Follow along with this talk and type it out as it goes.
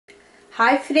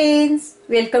Hi friends,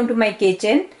 welcome to my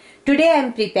kitchen. Today I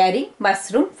am preparing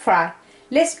mushroom fry.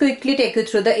 Let's quickly take you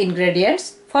through the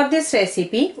ingredients. For this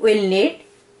recipe, we'll need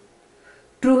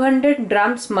 200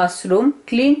 grams mushroom,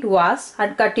 cleaned, washed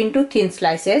and cut into thin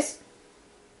slices,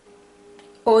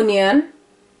 onion,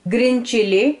 green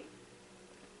chili,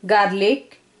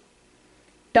 garlic,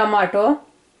 tomato,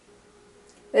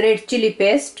 red chili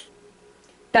paste,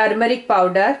 turmeric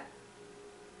powder,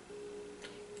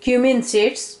 cumin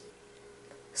seeds,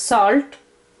 salt,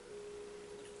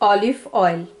 olive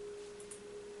oil.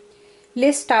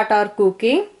 Let's start our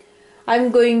cooking.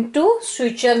 I'm going to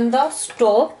switch on the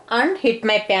stove and heat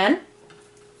my pan.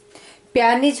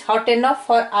 Pan is hot enough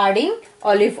for adding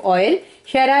olive oil.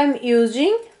 Here I am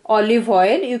using olive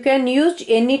oil. You can use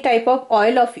any type of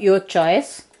oil of your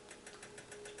choice.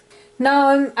 Now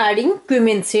I'm adding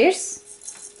cumin seeds.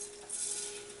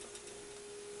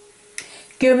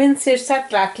 Cumin seeds are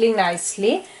crackling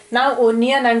nicely. Now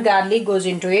onion and garlic goes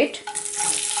into it.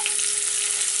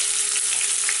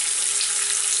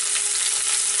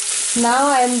 Now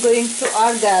I am going to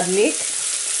add garlic.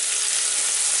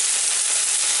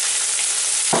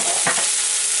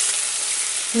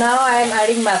 Now I am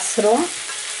adding mushroom.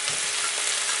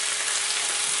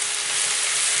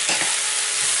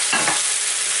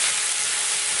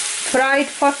 Fry it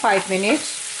for 5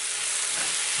 minutes.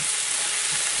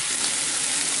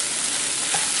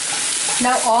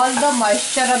 Now all the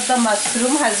moisture of the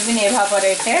mushroom has been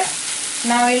evaporated.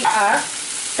 Now we'll add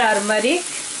turmeric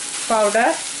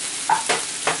powder,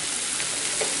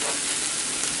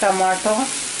 tomato,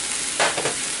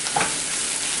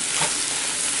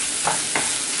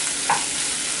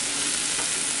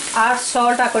 add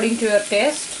salt according to your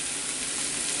taste.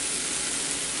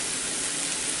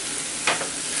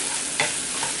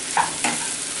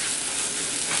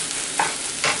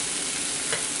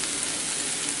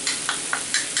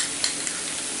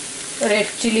 Red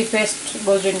chili paste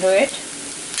goes into it.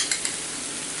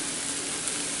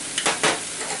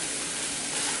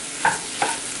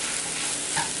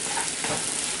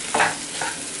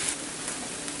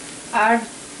 Add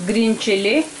green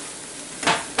chili.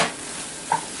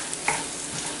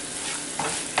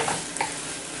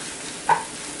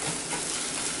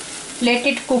 Let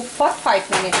it cook for 5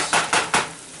 minutes.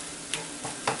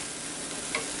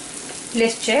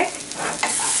 Let's check.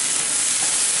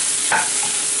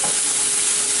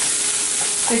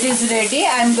 It is ready.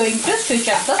 I am going to switch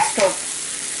off the stove.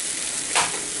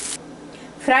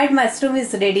 Fried mushroom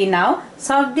is ready now.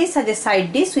 Serve this as a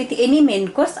side dish with any main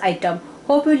course item.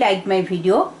 Hope you liked my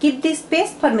video. Keep this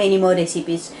space for many more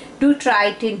recipes. Do try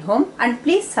it in home and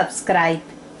please subscribe.